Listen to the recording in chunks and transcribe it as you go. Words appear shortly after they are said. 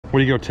What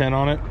do you go, 10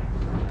 on it?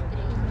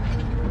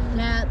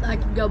 Nah, I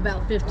can go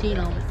about 15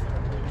 on it.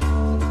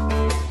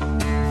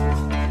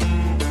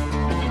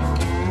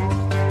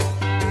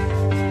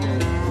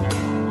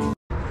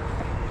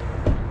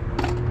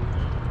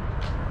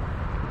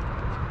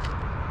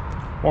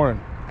 Morning.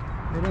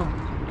 How you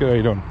doing? Good, how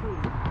you doing?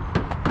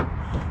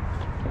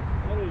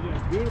 That is a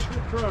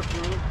beautiful truck,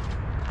 brother.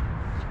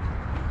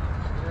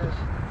 Yes,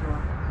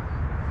 truck.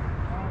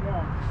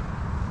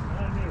 I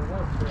need a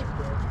work truck,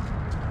 though.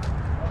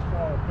 That's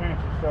all the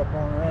fancy stuff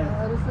on there. I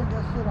just think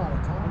that shit out of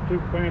time. I'm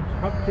too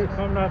fancy.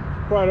 I'm not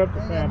quite up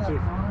to fancy.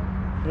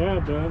 Yeah,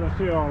 it does. I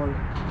see all the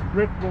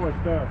rich boy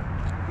stuff.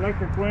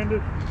 Electric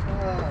windows. Oh,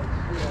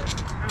 shit.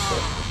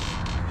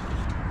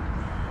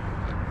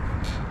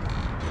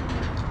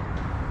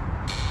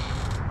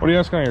 What are you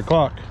asking on your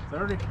clock?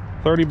 30.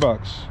 30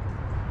 bucks.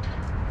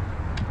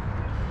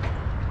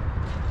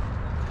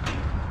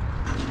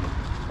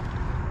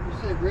 You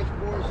say rich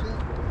boy shit?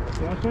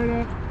 Did I say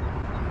that?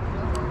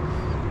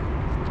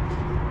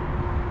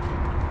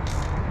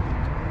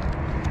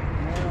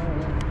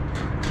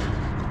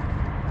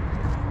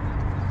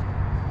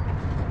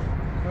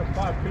 That's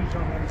 5 piece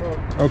on that book.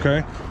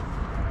 Okay.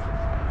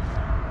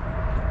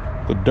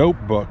 The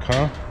dope book,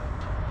 huh?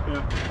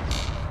 Yeah.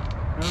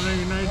 Everything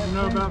you need to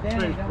know about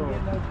baseball.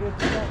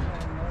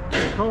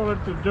 They call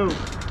it the dope.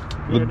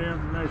 Get the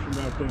information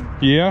about them.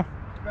 Yeah?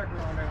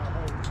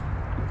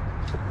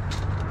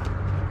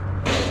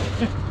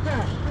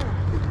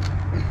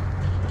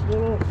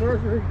 Little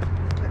surgery.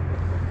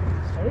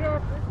 Hey,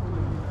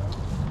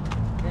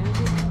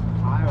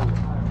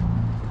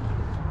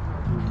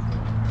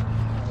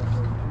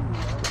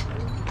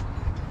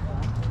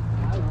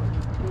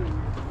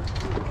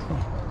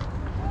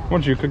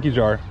 What's your cookie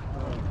jar?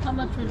 How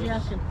much was you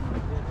asking?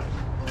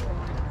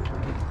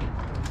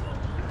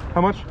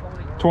 How much?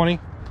 20?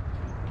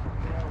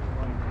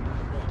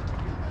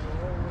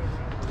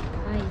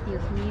 Ay,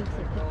 Dios mío,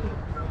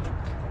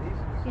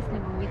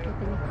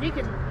 you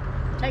can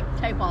take the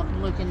tape off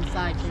and look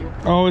inside too.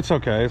 Oh, it's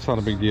okay. It's not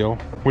a big deal.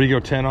 What do you go,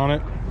 10 on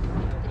it?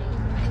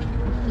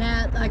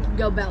 Nah, I can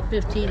go about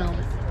 15 on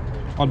it.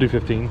 I'll do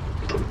 15.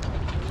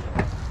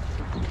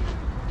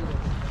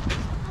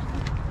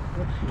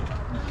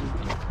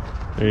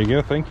 There you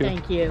go. Thank you.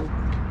 Thank you.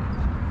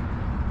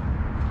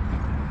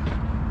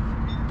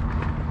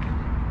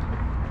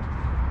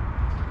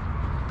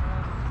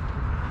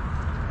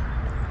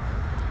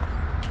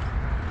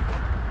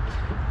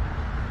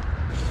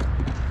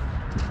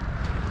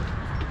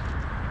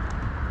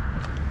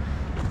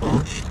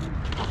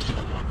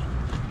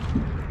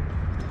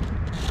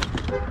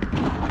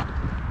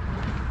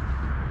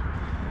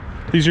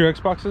 These are your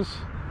Xboxes?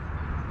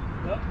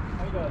 Yep.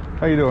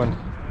 How you doing?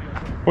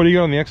 What do you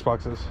got on the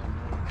Xboxes?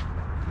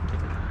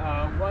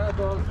 One of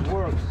those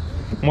works.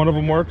 One of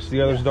them works,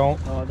 the others don't?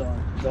 Oh,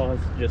 those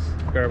just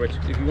garbage.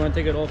 If you want to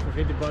take it all for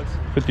 50 bucks.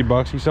 50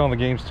 bucks. You selling the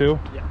games too?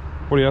 Yeah.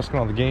 What are you asking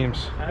on the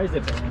games? How is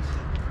it, balance?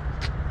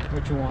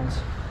 Which ones?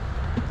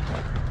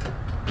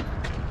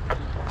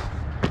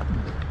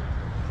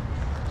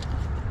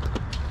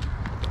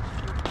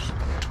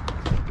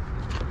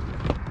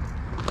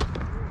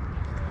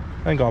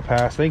 I think I'll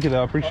pass. Thank you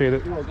though. I appreciate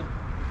it. You're welcome.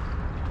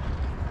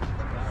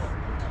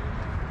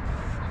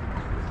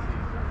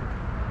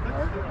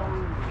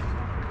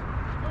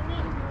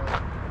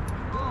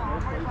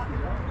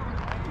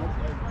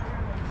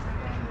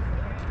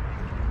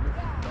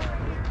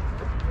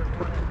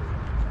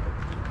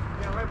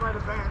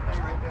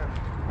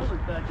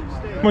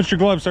 How much your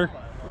gloves, sir? $5.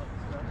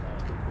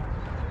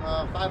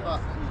 How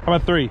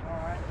about 3? See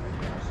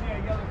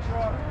a yellow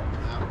truck.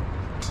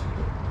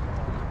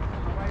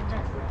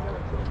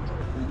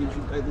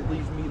 It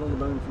leaves meat on the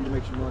bone for you to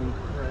make some money.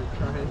 Right,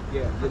 try it.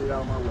 Yeah, get it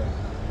out of my way.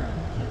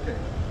 Okay.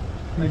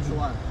 Thanks a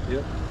lot.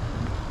 Yep.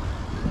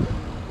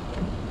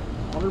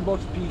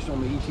 $100 a piece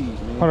on the ETs,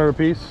 man. 100 a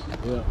piece?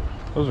 Yeah.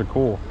 Those are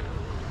cool.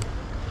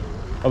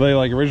 Are they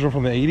like original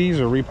from the 80s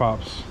or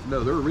repops?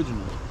 No, they're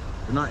original.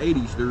 They're not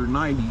 80s, they're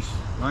 90s.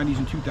 90s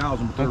and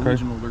 2000, but they're Okay.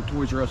 original. They're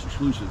Toys R Us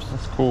exclusives.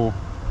 That's cool.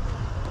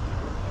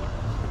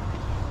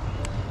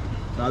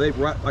 Now they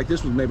like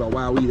this was made by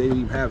WowE. They didn't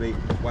even have a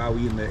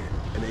WowE in the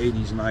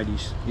 80s and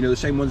 90s. You know, the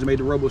same ones that made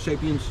the Robo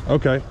Sapiens.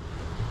 Okay.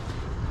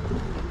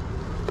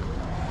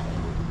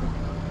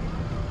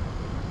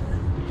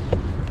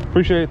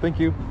 Appreciate it. Thank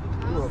you.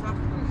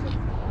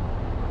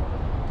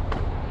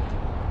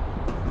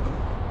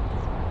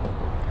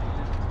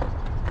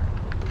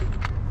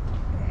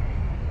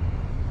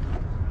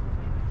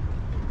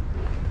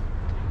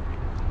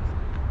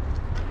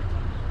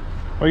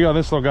 What do you got on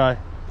this little guy?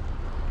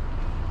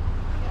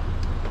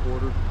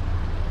 Quarter.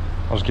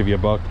 I'll just give you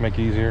 $1 to make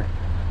it easier.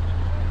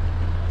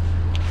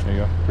 There you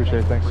go. Appreciate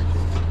it. Thanks.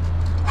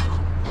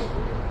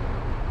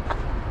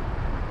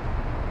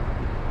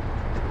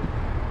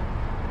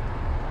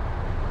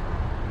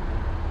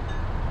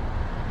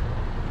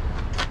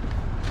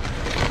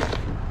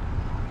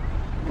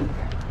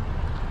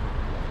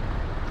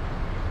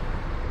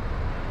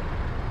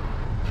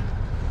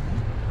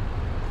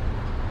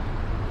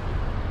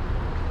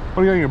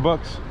 What do you got in your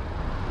books?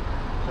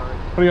 Sorry?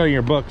 do you got in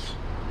your books?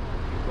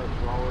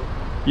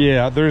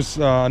 Yeah, there's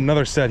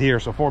another set here,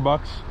 so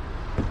 $4.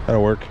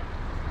 That'll work.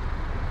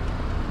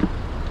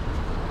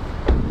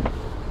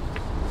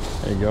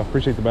 There you go.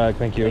 Appreciate the bag.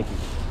 Thank you.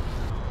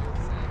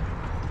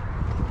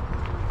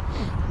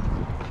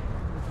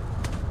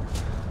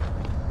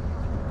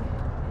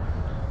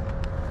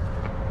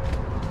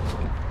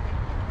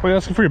 What are you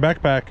asking for your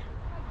backpack?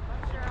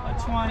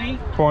 20.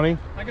 20?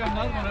 I got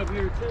another one over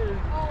here too.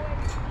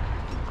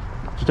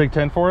 Did you take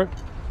 10 for it?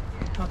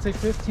 I'll take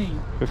 15.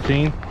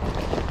 15?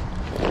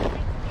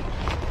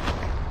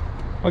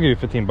 I'll give you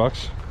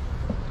 $15.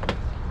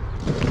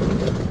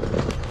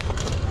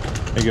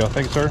 There you go.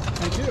 Thanks, sir.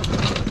 Thank you.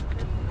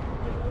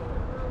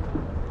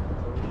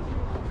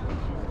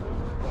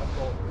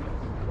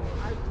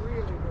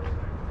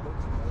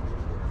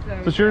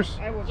 Is this yours?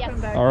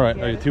 Yes. All right.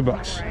 Oh, $2.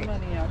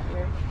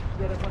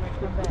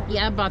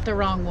 Yeah, I bought the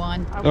wrong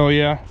one. Oh,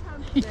 yeah.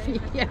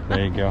 Yeah.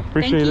 There you go.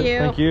 Appreciate it. you.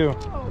 Thank you.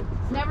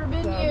 It's never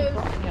been used.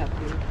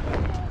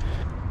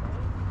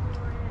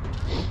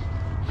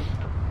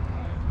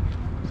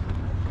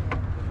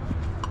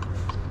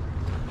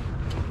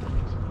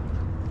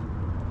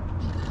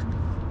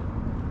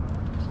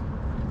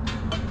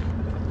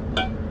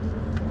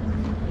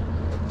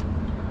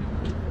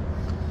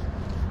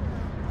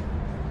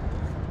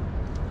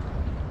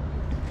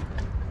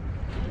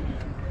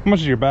 How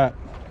much is your bat?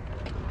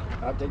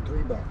 I'll take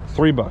 $3.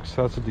 $3.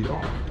 That's a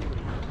deal.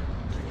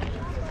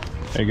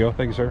 There you go.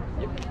 Thank you, sir.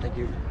 Yep, thank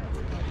you.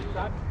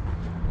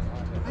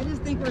 I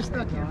just think we're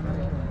stuck here.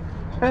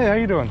 Hey, how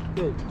you doing?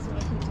 Good.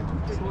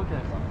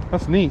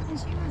 That's neat.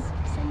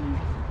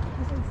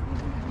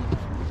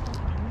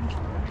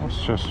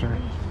 Westchester.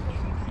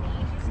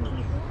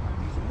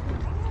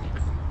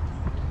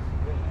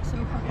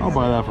 I'll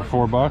buy that for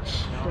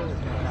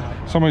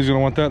 $4. Somebody's gonna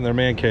want that in their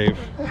man cave.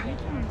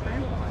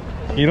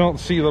 You don't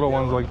see little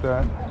ones like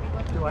that.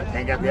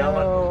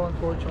 No,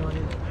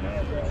 unfortunately.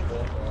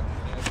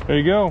 There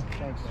you go.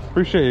 Thanks.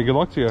 Appreciate it. Good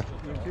luck to you.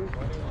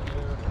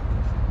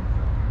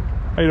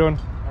 How you doing?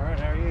 All right,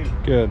 how are you?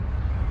 Good.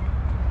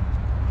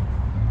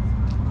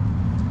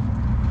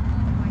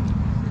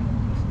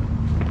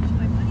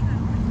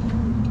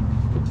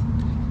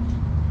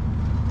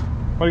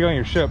 What do you got on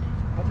your ship?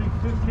 I think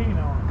 15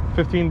 on.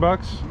 $15?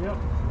 Yep.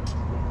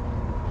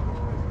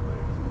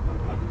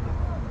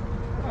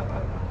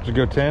 Did you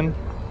go 10?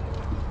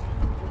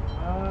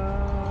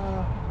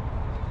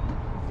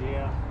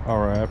 Yeah. All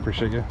right, I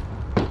appreciate you.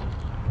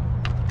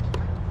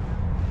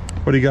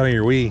 What do you got on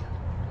your Wii?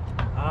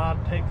 I'll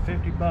take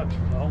 $50 for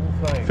the whole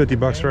thing.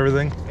 $50 for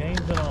everything? Games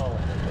and all.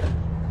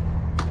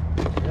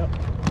 Yep.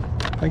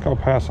 I think I'll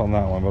pass on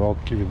that one, but I'll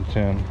give you the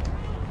 10. 2, 3,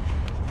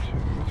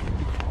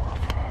 4,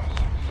 5,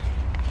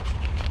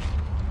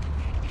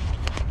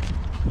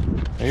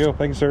 6. There you go.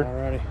 Thank you, sir.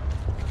 Alrighty.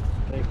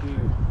 Thank you.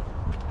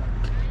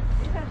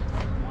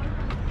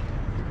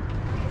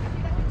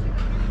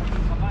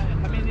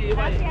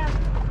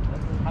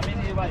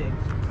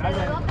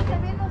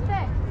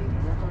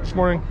 Good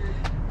morning.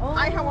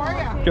 Hi, how are you?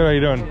 Good, how you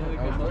doing?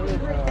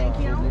 Thank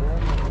you.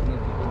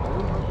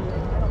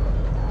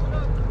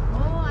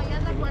 Oh, ahí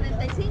anda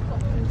 45.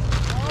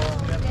 Oh,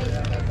 okay.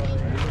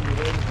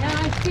 And I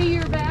see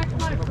you're back,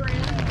 my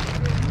friend.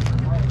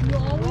 You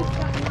always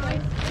got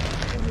nice.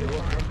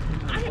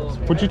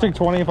 Would you take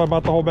 20 if I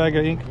bought the whole bag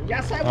of ink?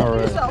 Yes, I All will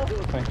right. do so.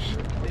 Thanks.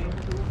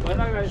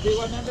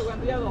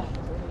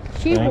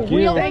 She will Thank you.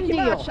 wheel Thank and you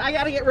deal. much. I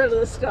got to get rid of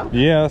this stuff.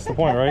 Yeah, that's the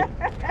point, right?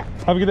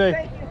 Have a good day.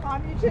 Thank you.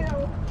 Mom, you too.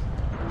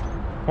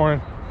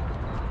 Morning.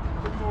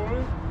 Good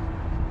morning.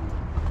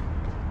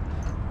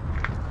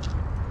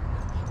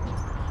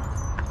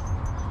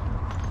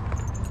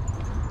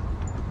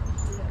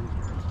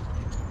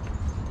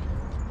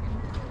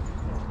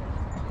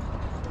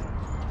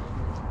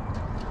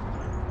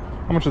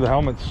 How much are the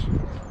helmets?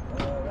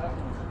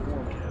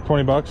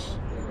 $20.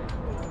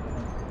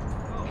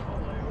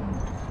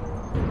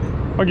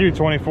 I'll give you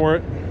 20 for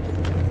it.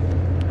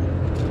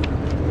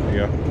 There you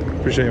go.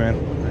 Appreciate it, man.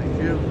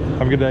 Thank you.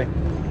 Have a good day.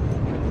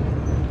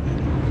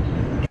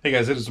 Hey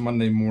guys, it is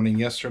Monday morning.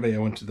 Yesterday I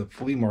went to the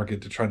flea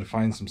market to try to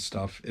find some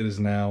stuff. It is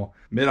now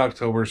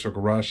mid-October, so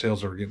garage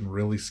sales are getting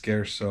really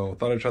scarce, so I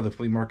thought I'd try the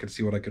flea market to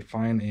see what I could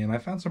find, and I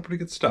found some pretty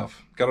good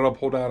stuff. Got it all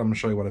pulled out. I'm gonna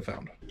show you what I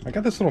found. I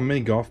got this little mini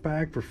golf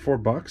bag for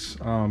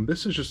 $4.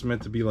 This is just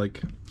meant to be like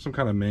some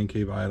kind of man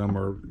cave item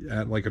or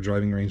at like a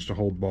driving range to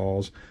hold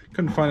balls.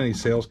 Couldn't find any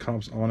sales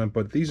comps on it,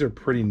 but these are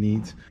pretty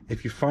neat.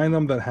 If you find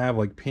them that have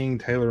like Ping,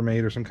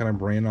 TaylorMade, or some kind of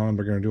brand on them,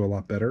 they're gonna do a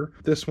lot better.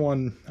 This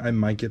one I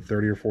might get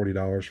 $30 or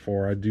 $40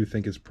 for. I do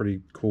think it's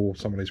pretty cool.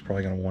 Somebody's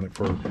probably gonna want it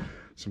for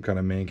some kind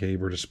of man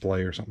cave or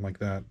display or something like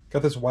that.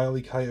 Got this Wile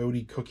E.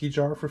 Coyote cookie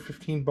jar for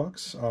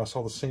 $15.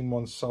 Saw the same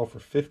one sell for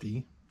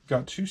 $50.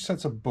 Got two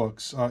sets of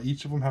books.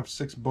 Each of them have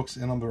 6 books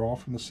in them. They're all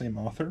from the same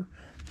author.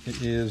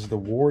 It is the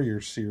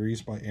Warrior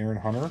series by Aaron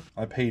Hunter.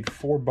 I paid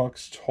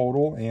 $4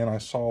 total, and I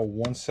saw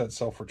one set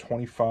sell for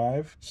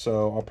 $25.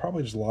 So I'll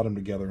probably just lot them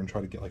together and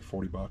try to get like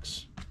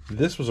 $40.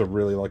 This was a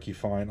really lucky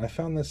find. I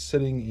found this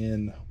sitting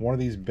in one of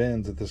these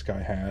bins that this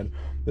guy had.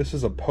 This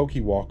is a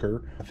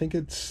Pokewalker. I think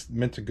it's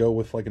meant to go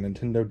with like a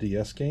Nintendo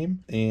DS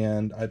game,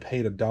 and I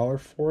paid $1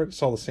 for it.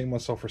 Saw the same one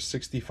sell for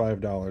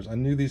 $65. I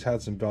knew these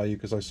had some value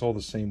because I saw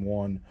the same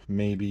one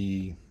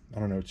maybe, I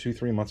don't know,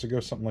 2-3 months ago,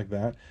 something like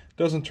that.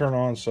 Doesn't turn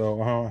on,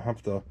 so I'll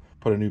have to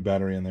put a new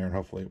battery in there and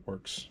hopefully it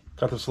works.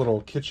 Got this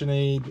little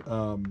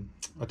KitchenAid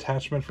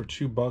attachment for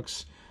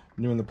 $2.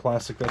 New in the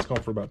plastic, that's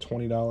going for about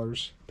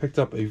 $20. Picked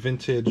up a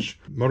vintage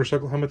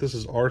motorcycle helmet. This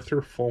is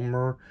Arthur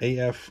Fulmer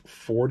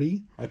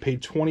AF40. I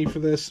paid $20 for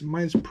this.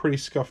 Mine's pretty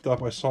scuffed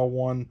up. I saw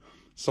one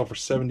sell for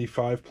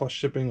 $75 plus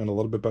shipping in a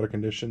little bit better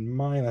condition.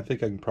 Mine, I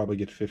think I can probably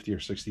get $50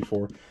 or $60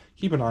 for.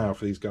 Keep an eye out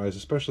for these guys,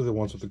 especially the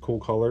ones with the cool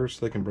colors.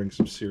 They can bring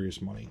some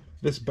serious money.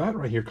 This bat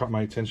right here caught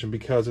my attention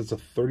because it's a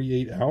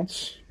 38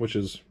 ounce, which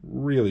is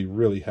really,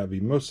 really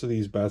heavy. Most of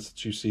these bats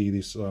that you see,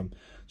 these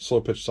slow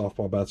pitch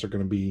softball bats, are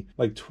going to be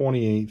like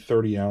 28,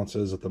 30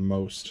 ounces at the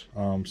most.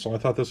 So I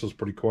thought this was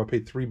pretty cool. I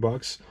paid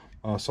 $3.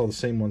 Saw the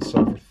same one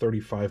sell for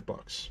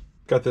 $35.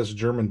 Got this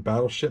German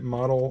Battleship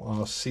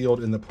model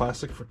sealed in the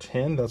plastic for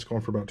 $10. That's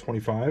going for about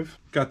 $25.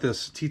 Got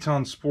this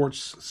Teton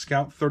Sports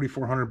Scout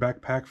 3400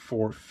 backpack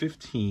for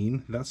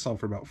 $15. That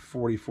sold for about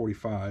 $40,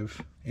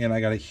 $45. And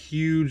I got a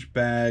huge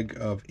bag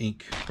of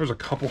ink. There's a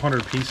couple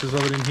hundred pieces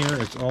of it in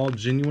here. It's all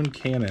genuine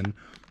Canon.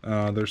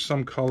 There's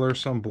some color,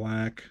 some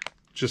black.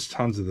 Just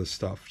tons of this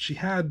stuff. She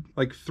had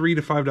like $3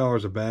 to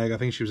 $5 a bag. I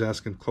think she was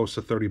asking close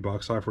to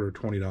 $30. I offered her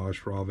 $20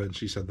 for all of it, and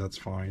she said that's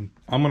fine.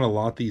 I'm gonna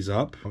lot these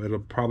up. It'll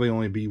probably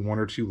only be 1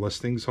 or 2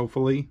 listings,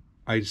 hopefully.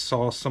 I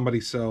saw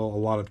somebody sell a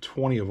lot of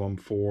 20 of them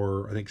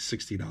for, I think,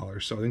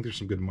 $60. So I think there's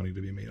some good money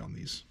to be made on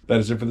these. That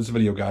is it for this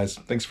video, guys.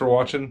 Thanks for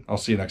watching. I'll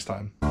see you next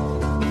time.